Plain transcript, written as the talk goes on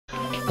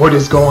What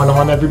is going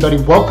on, everybody?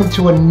 Welcome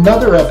to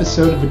another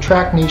episode of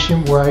Attract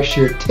Nation, where I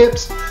share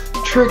tips,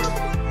 tricks,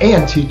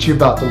 and teach you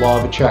about the law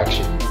of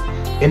attraction.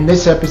 In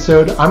this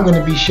episode, I'm going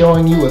to be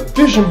showing you if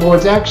vision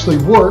boards actually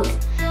work,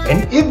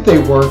 and if they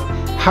work,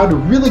 how to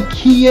really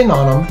key in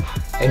on them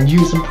and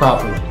use them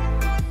properly.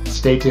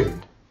 Stay tuned.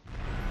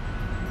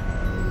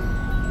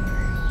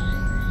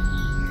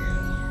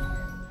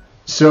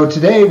 So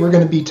today we're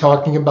going to be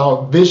talking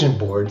about vision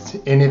boards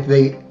and if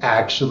they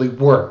actually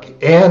work.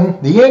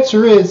 And the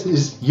answer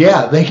is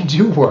yeah, they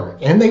do work,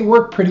 and they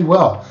work pretty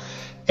well.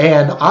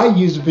 And I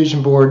use a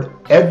vision board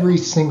every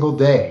single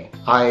day.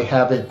 I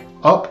have it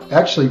up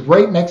actually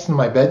right next to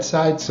my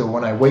bedside, so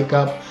when I wake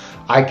up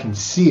I can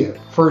see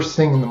it first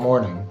thing in the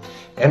morning.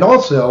 And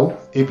also,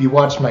 if you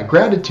watch my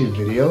gratitude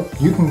video,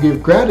 you can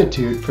give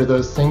gratitude for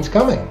those things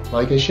coming,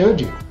 like I showed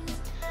you.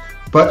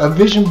 But a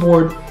vision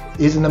board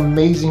is an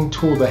amazing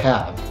tool to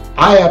have.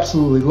 I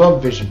absolutely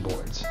love vision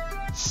boards.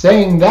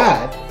 Saying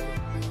that,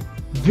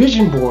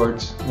 vision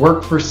boards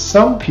work for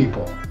some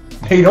people.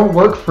 They don't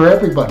work for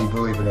everybody,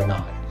 believe it or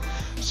not.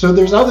 So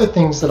there's other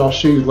things that I'll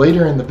show you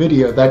later in the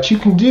video that you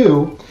can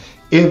do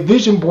if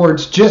vision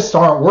boards just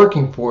aren't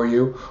working for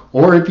you,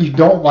 or if you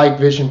don't like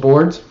vision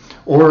boards,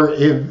 or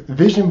if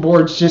vision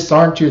boards just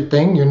aren't your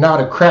thing. You're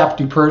not a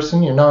crafty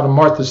person, you're not a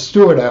Martha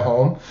Stewart at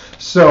home.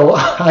 So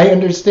I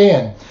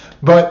understand.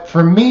 But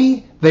for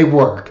me, they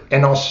work,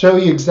 and I'll show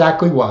you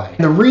exactly why.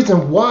 And the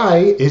reason why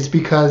is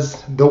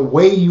because the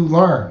way you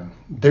learn.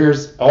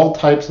 There's all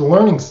types of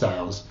learning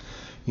styles.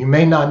 You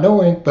may not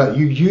know it, but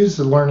you use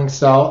the learning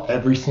style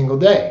every single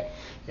day.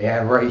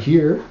 And right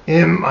here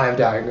in my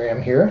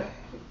diagram here,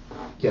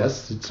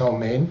 yes, it's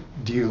homemade.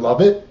 Do you love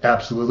it?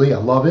 Absolutely, I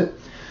love it.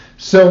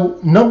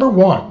 So number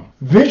one,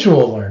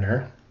 visual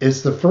learner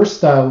is the first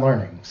style of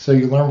learning. So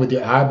you learn with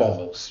your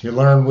eyeballs, you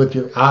learn with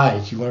your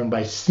eyes, you learn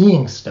by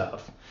seeing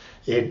stuff.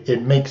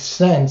 It makes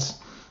sense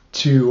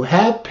to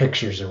have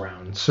pictures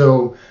around.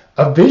 So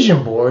a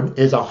vision board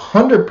is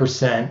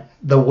 100%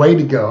 the way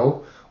to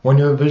go when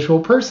you're a visual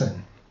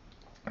person.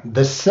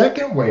 The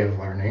second way of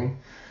learning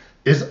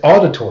is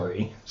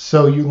auditory.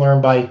 So you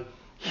learn by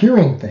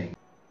hearing things.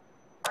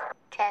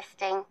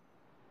 Testing.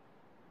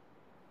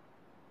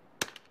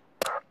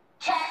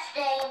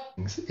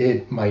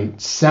 It might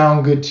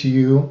sound good to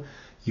you.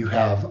 You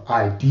have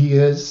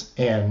ideas,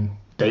 and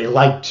they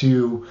like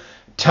to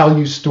tell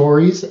you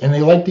stories, and they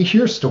like to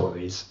hear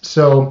stories.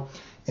 So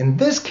in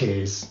this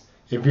case,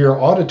 if you're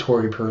an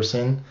auditory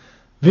person,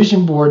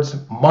 vision boards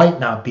might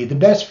not be the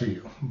best for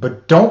you.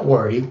 But don't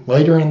worry,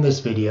 later in this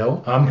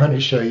video, I'm going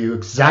to show you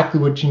exactly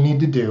what you need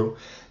to do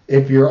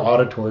if you're an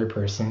auditory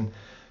person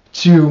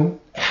to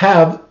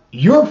have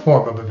your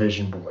form of a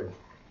vision board.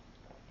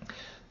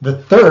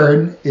 The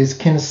third is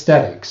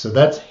kinesthetic, so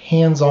that's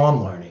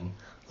hands-on learning.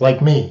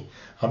 Like me,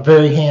 I'm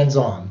very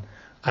hands-on.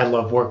 I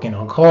love working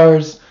on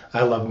cars.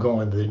 I love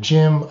going to the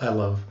gym. I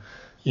love,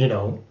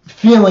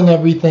 feeling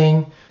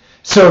everything.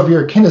 So if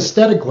you're a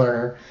kinesthetic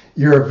learner,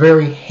 you're a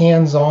very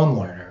hands-on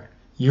learner.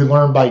 You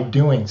learn by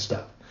doing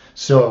stuff.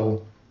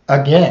 So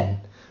again,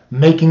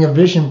 making a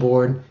vision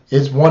board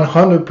is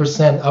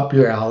 100% up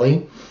your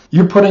alley.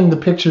 You're putting the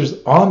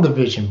pictures on the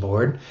vision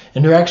board,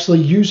 and you're actually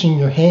using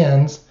your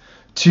hands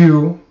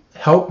to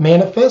help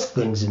manifest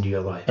things into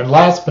your life. And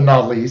last but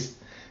not least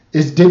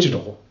is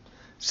digital.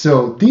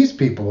 So these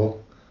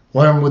people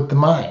learn with the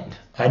mind.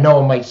 I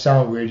know it might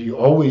sound weird. You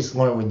always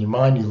learn with your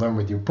mind, you learn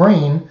with your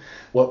brain.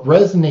 What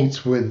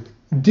resonates with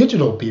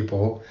digital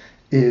people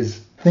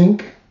is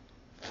think,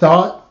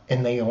 thought,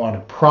 and they want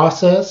to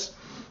process.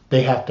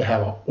 They have to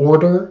have an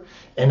order,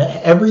 and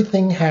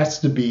everything has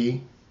to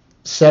be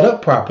set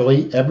up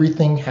properly.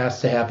 Everything has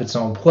to have its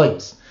own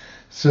place.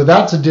 So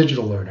that's a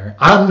digital learner.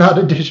 I'm not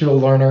a digital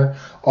learner,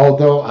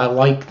 although I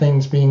like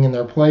things being in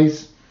their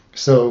place.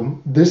 So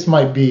this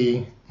might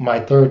be my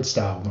third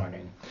style of learning.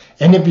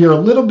 And if you're a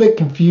little bit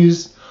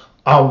confused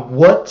on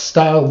what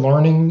style of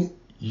learning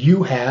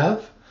you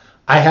have,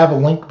 I have a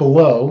link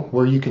below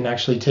where you can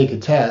actually take a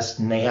test,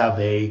 and they have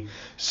a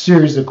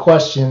series of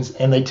questions,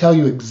 and they tell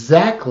you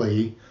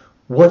exactly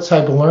what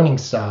type of learning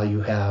style you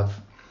have.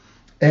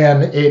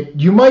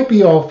 And you might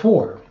be all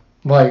four.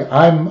 Like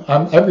I'm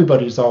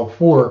everybody's all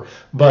four,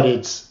 but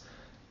it's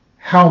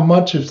how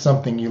much of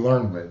something you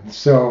learn with.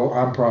 So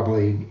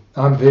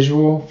I'm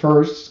visual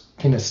first,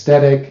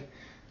 kinesthetic,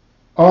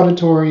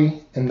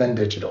 auditory, and then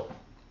digital.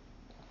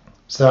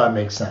 So that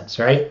makes sense,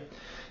 right?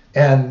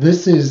 And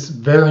this is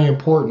very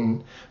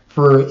important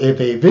for if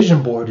a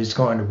vision board is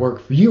going to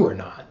work for you or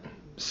not.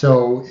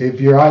 So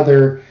if you're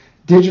either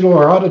digital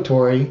or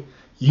auditory,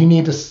 you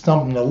need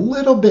something a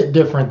little bit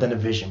different than a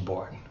vision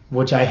board,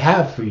 which I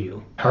have for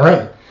you. All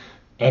right.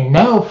 And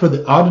now for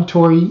the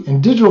auditory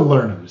and digital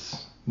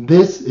learners.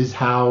 This is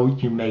how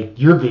you make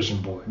your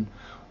vision board,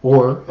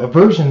 or a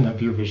version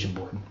of your vision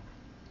board.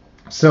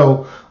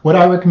 So what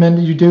I recommend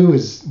that you do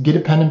is get a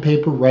pen and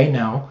paper right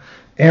now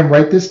and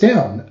write this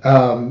down.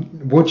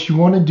 What you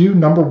want to do,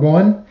 number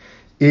one,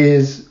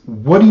 is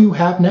what do you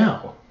have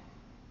now?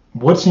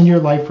 What's in your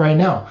life right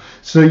now?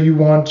 So you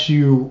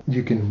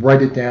can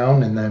write it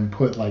down and then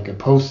put like a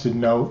post-it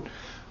note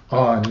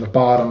on the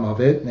bottom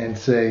of it and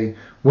say,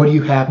 what do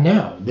you have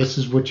now? This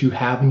is what you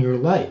have in your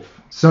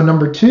life. So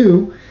number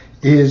 2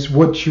 is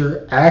what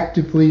you're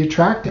actively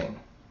attracting.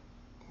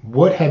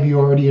 What have you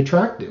already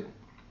attracted?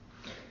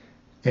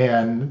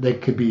 And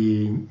that could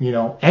be,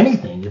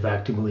 anything you've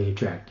actively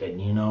attracted,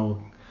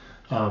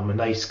 a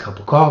nice cup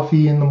of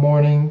coffee in the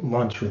morning,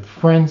 lunch with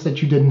friends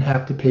that you didn't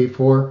have to pay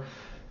for,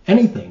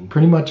 anything,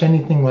 pretty much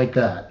anything like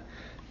that.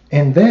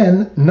 And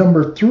then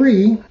number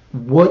 3,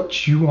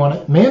 what you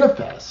want to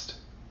manifest.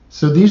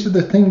 So these are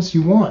the things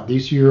you want.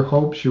 These are your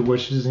hopes, your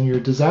wishes, and your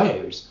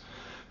desires.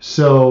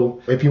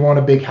 So if you want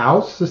a big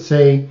house, let's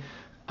say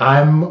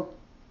I'm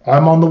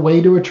on the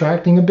way to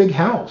attracting a big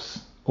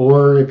house.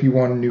 Or if you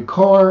want a new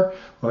car,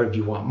 or if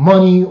you want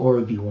money, or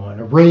if you want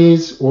a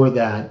raise, or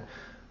that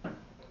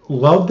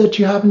love that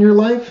you have in your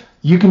life,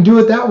 you can do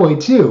it that way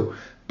too.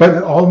 But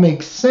it all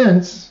makes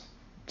sense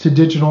to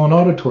digital and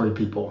auditory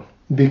people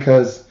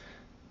because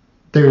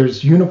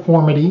there's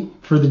uniformity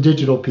for the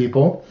digital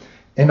people.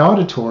 In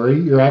auditory,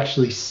 you're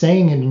actually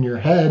saying it in your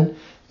head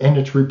and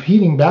it's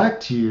repeating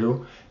back to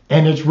you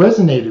and it's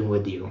resonating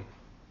with you.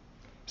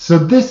 So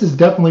this is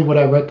definitely what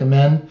I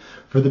recommend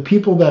for the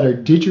people that are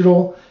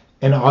digital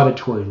and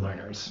auditory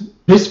learners.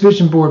 This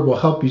vision board will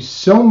help you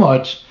so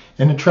much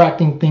in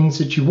attracting things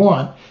that you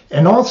want.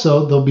 And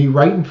also, they'll be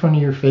right in front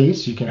of your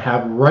face. You can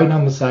have right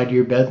on the side of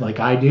your bed like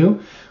I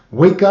do.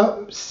 Wake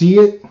up, see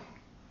it,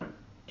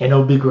 and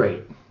it'll be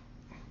great.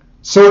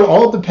 So it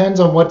all depends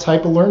on what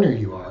type of learner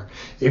you are.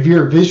 If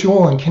you're a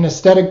visual and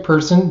kinesthetic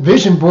person,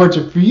 vision boards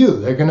are for you.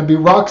 They're going to be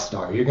rock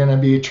star. You're going to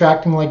be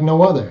attracting like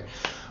no other.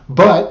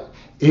 But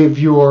if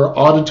you're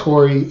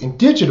auditory and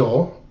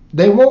digital,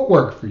 they won't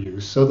work for you.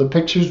 So the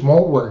pictures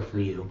won't work for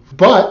you.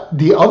 But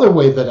the other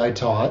way that I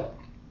taught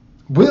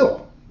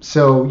will.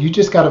 So you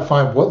just got to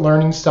find what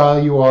learning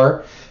style you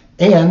are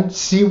and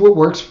see what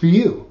works for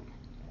you.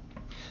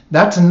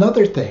 That's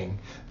another thing.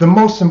 The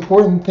most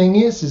important thing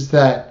is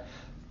that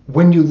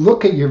when you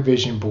look at your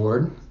vision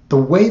board, the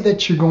way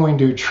that you're going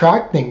to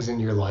attract things in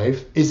your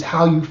life is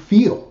how you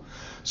feel.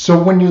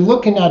 So when you're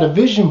looking at a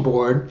vision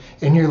board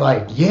and you're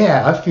like,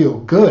 yeah, I feel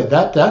good.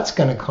 That's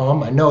going to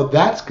come. I know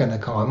that's going to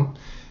come.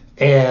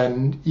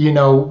 And,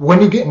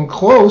 when you're getting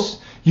close,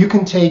 you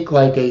can take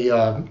like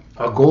a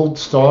gold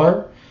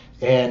star.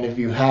 And if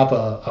you have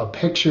a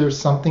picture of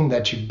something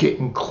that you're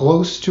getting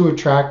close to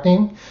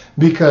attracting,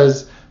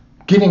 because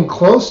getting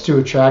close to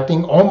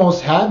attracting,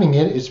 almost having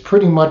it is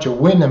pretty much a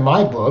win in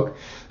my book.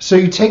 So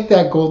you take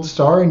that gold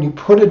star and you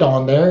put it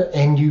on there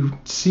and you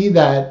see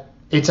that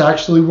it's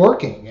actually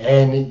working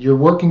and you're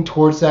working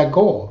towards that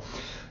goal.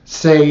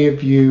 Say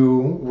if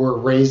you were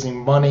raising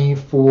money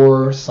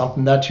for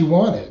something that you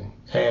wanted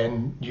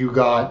and you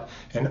got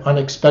an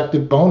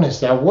unexpected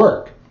bonus at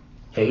work.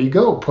 There you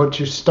go. Put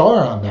your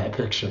star on that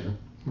picture,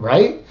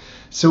 right?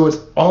 So it's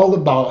all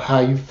about how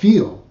you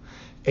feel.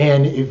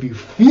 And if you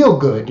feel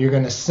good, you're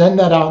going to send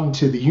that out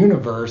into the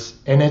universe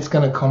and it's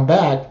going to come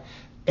back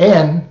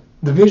and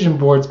the vision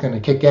board's going to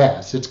kick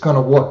ass. It's going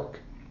to work.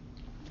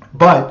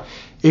 But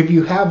if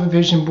you have a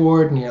vision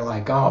board and you're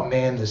like, oh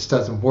man, this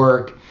doesn't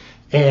work.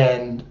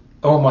 And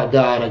oh my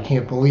God, I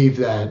can't believe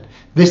that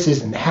this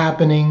isn't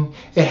happening.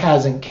 It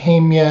hasn't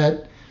came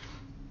yet.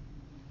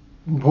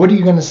 What are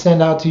you going to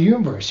send out to the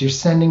universe? You're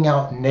sending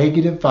out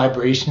negative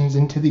vibrations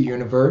into the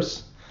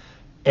universe,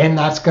 and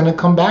that's going to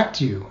come back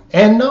to you.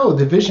 And no,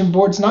 the vision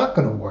board's not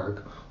going to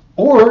work.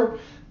 Or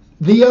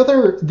the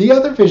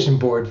other vision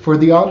board for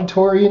the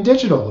auditory and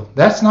digital,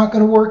 that's not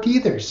going to work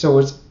either. So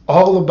it's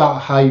all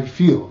about how you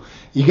feel.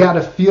 You got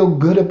to feel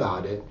good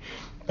about it.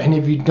 And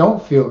if you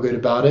don't feel good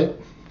about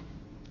it,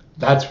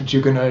 that's what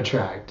you're going to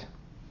attract.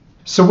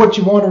 So what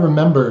you want to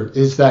remember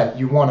is that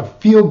you want to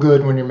feel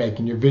good when you're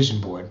making your vision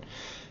board.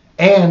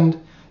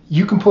 And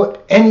you can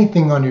put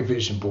anything on your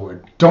vision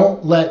board.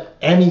 Don't let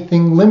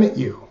anything limit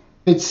you.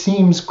 It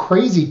seems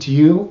crazy to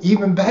you,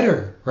 even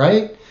better,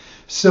 right?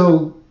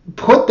 So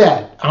put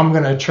that, I'm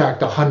going to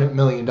attract $100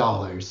 million.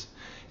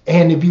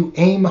 And if you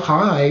aim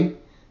high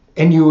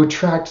and you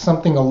attract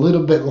something a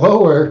little bit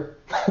lower,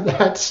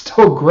 that's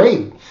still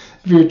great.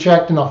 If you're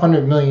attracting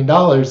 $100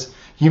 million,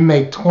 you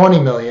make 20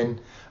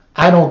 million,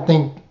 I don't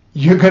think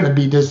you're going to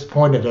be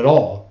disappointed at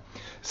all.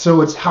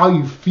 So it's how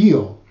you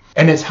feel.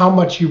 And it's how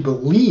much you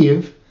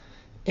believe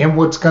in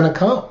what's going to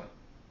come.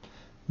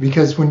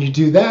 Because when you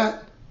do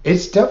that,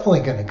 it's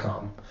definitely going to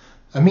come.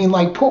 I mean,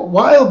 like, put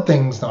wild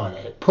things on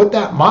it. Put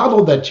that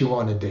model that you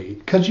want to date.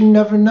 Because you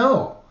never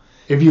know.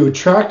 If you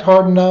attract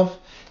hard enough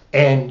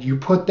and you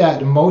put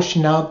that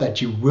emotion out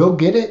that you will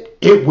get it,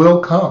 it will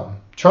come.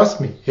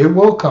 Trust me, it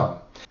will come.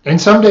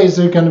 And some days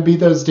there are going to be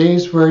those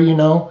days where,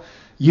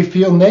 you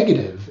feel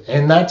negative.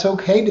 And that's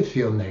okay to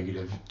feel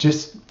negative.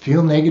 Just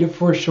feel negative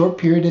for a short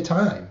period of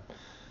time.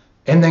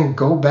 And then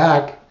go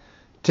back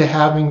to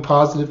having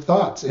positive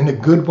thoughts. And a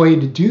good way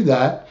to do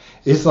that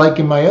is, like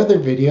in my other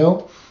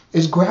video,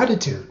 is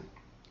gratitude.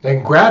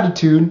 And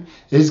gratitude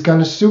is going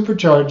to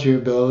supercharge your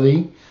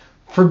ability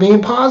for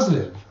being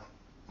positive.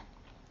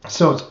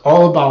 So it's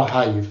all about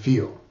how you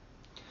feel.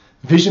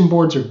 Vision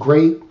boards are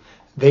great.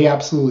 They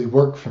absolutely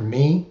work for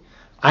me.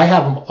 I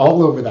have them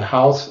all over the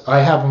house. I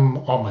have them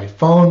on my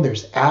phone.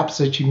 There's apps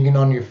that you can get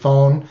on your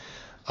phone.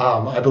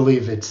 I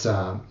believe it's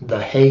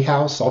the Hay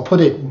House. I'll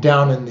put it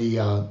down in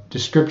the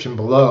description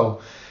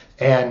below.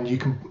 And you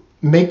can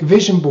make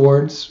vision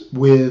boards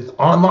with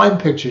online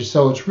pictures.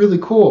 So it's really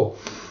cool.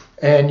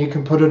 And you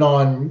can put it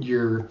on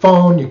your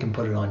phone. You can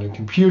put it on your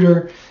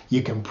computer.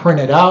 You can print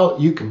it out.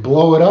 You can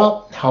blow it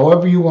up.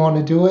 However you want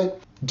to do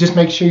it. Just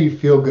make sure you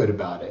feel good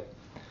about it.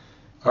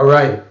 All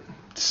right.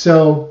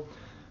 So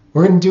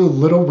we're going to do a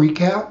little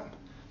recap.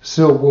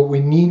 So what we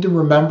need to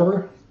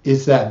remember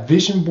is that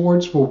vision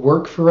boards will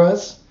work for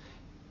us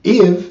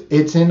if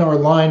it's in our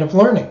line of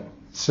learning.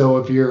 So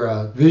if you're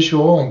a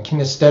visual and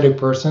kinesthetic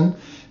person,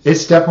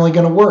 it's definitely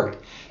going to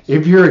work.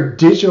 If you're a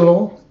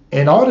digital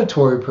and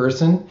auditory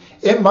person,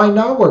 it might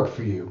not work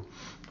for you.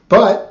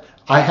 But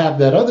I have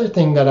that other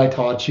thing that I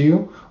taught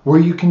you where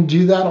you can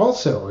do that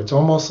also. It's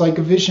almost like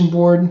a vision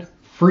board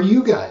for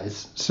you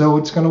guys. So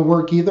it's going to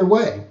work either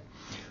way.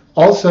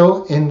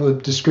 Also, in the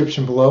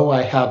description below,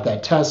 I have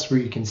that test where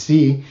you can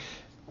see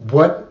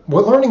what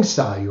learning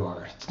style you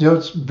are. So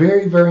it's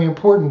very, very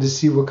important to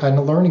see what kind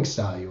of learning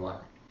style you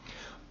are.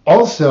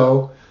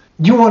 Also,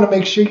 you want to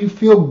make sure you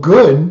feel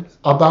good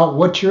about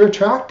what you're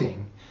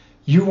attracting.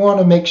 You want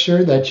to make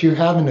sure that you're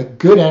having a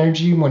good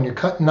energy when you're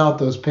cutting out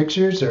those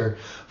pictures or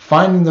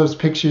finding those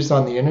pictures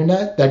on the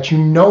internet, that you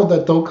know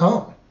that they'll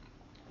come.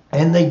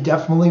 And they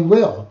definitely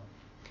will.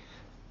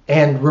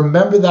 And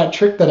remember that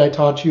trick that I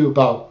taught you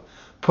about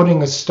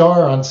putting a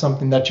star on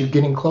something that you're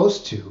getting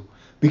close to,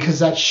 because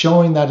that's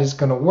showing that it's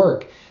going to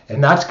work,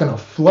 and that's going to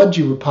flood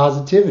you with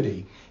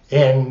positivity,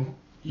 and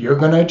you're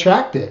going to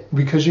attract it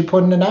because you're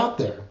putting it out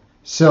there.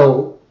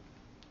 So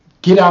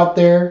get out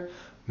there,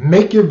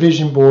 make your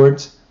vision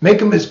boards, make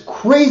them as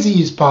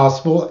crazy as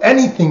possible,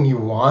 anything you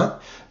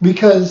want,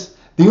 because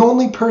the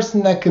only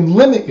person that can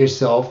limit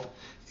yourself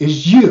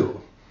is you.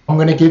 I'm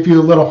going to give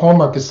you a little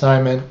homework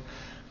assignment.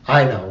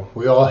 I know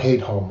we all hate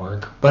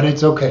homework, but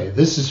it's okay.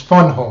 This is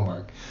fun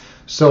homework.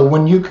 So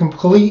when you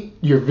complete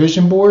your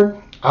vision board,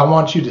 I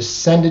want you to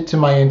send it to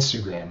my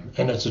Instagram,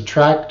 and it's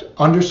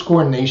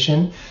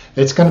attract_nation.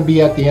 It's going to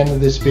be at the end of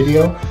this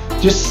video.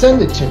 Just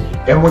send it to me.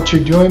 And what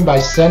you're doing by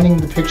sending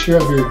the picture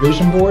of your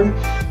vision board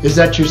is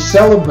that you're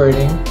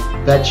celebrating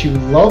that you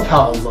love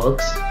how it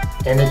looks,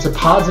 and it's a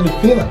positive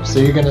feeling. So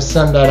you're going to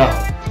send that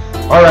out.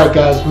 All right,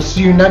 guys, we'll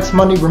see you next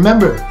Monday.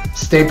 Remember,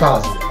 stay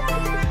positive.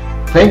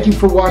 Thank you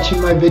for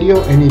watching my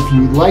video, and if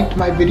you liked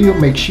my video,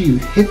 make sure you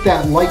hit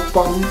that like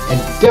button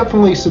and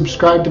definitely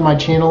subscribe to my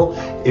channel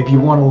if you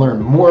want to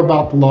learn more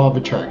about the law of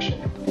attraction.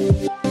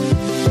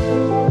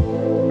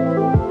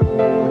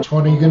 Which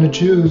one are you going to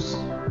choose?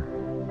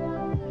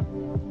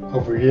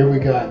 Over here we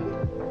got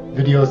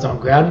videos on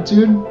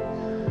gratitude,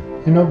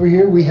 and over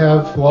here we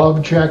have Law of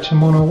Attraction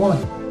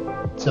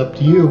 101. It's up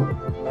to you.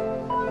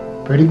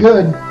 Pretty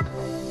good.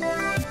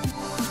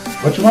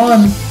 Which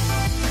one?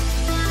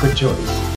 Good choice.